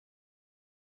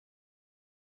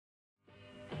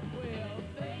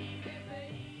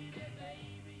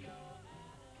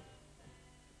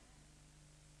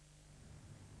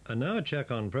And now a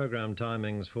check on programme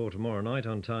timings for tomorrow night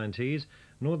on Tyne Tees.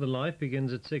 Northern Life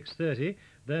begins at 6:30.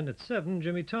 Then at 7,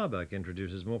 Jimmy Tarbuck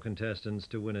introduces more contestants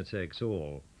to Winner Takes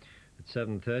All. At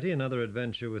 7:30, another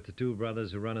adventure with the two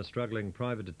brothers who run a struggling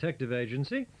private detective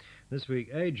agency. This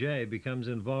week, AJ becomes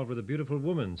involved with a beautiful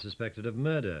woman suspected of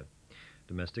murder.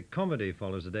 Domestic comedy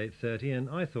follows at 8:30, and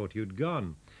I Thought You'd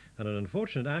Gone. And an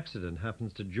unfortunate accident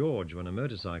happens to George when a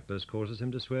motorcyclist causes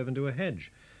him to swerve into a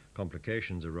hedge.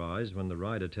 Complications arise when the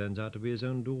rider turns out to be his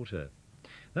own daughter.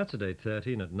 That's at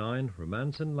 8:30, and at 9,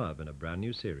 Romance and Love in a brand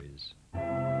new series.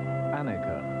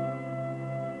 Annika,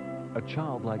 a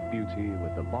childlike beauty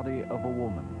with the body of a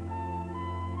woman.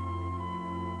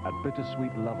 A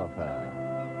bittersweet love affair.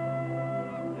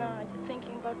 No, I'm just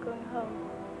thinking about going home.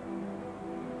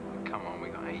 Come on, we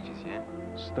got ages yet.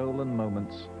 Stolen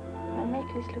moments. My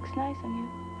necklace looks nice on you.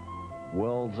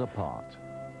 Worlds apart.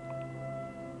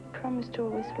 Promise to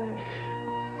always wear it.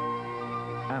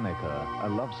 Annika, a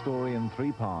love story in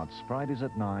 3 parts, Fridays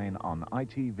at 9 on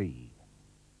ITV.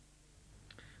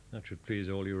 That should please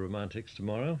all you romantics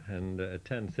tomorrow. And at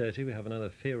 10:30 we have another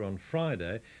Fear on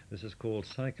Friday. This is called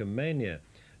Psychomania.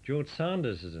 George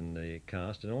Sanders is in the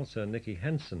cast, and also Nicky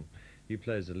Henson. He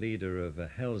plays the leader of a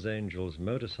Hells Angels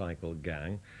motorcycle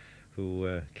gang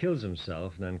who kills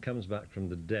himself and then comes back from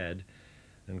the dead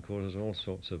and causes all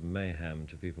sorts of mayhem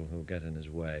to people who get in his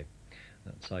way.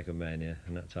 That's Psychomania,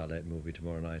 and that's our late movie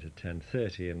tomorrow night at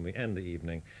 10:30, and we end the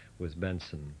evening with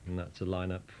Benson. And that's the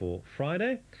lineup for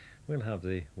Friday. We'll have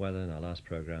the weather in our last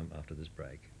programme after this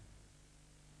break.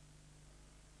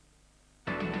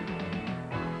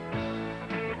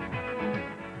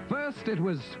 First it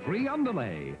was free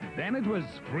underlay, then it was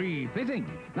free fitting.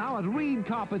 Now at Reed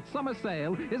Carpet's summer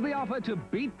sale is the offer to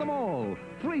beat them all.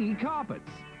 Free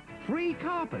carpets. Free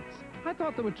carpets? I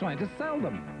thought they were trying to sell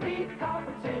them. Reed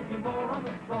Carpet, save you more on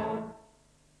the floor.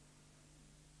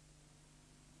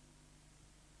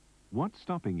 What's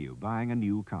stopping you buying a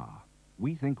new car?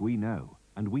 We think we know,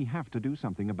 and we have to do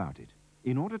something about it.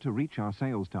 In order to reach our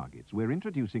sales targets, we're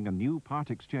introducing a new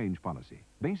part exchange policy.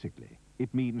 Basically,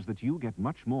 it means that you get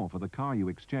much more for the car you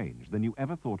exchange than you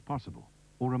ever thought possible,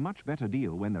 or a much better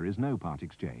deal when there is no part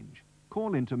exchange.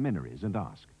 Call into Minories and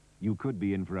ask. You could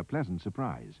be in for a pleasant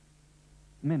surprise.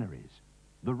 Minories.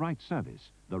 The right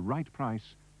service, the right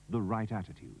price, the right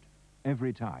attitude.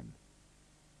 Every time.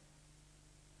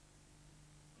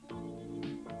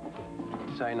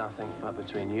 Say nothing, but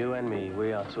between you and me,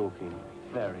 we are talking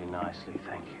very nicely,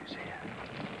 thank yous here.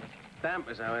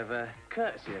 Dampers, however,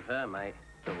 courtesy of her mate,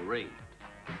 Doreen.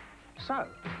 So,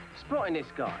 spotting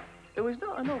this guy, who is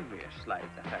not an obvious slave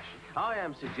to fashion, I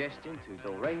am suggesting to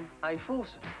Doreen a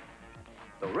foursome.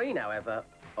 Doreen, however,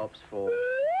 opts for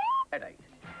headache,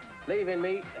 leaving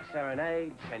me a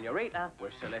serenade senorita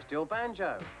with celestial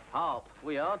banjo. Harp,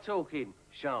 we are talking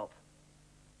sharp.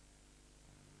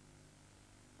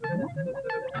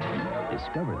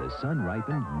 Discover the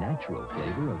sun-ripened natural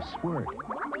flavor of Squirt,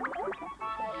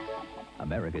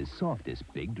 America's softest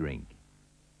big drink.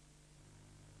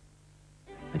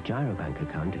 A gyrobank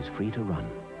account is free to run,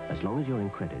 as long as you're in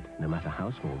credit, no matter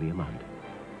how small the amount.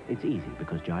 It's easy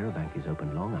because gyrobank is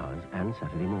open long hours and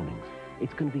Saturday mornings.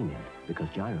 It's convenient because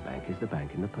gyrobank is the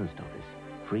bank in the post office.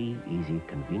 Free, easy,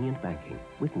 convenient banking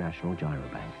with National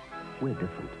Gyrobank. We're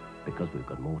different because we've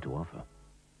got more to offer.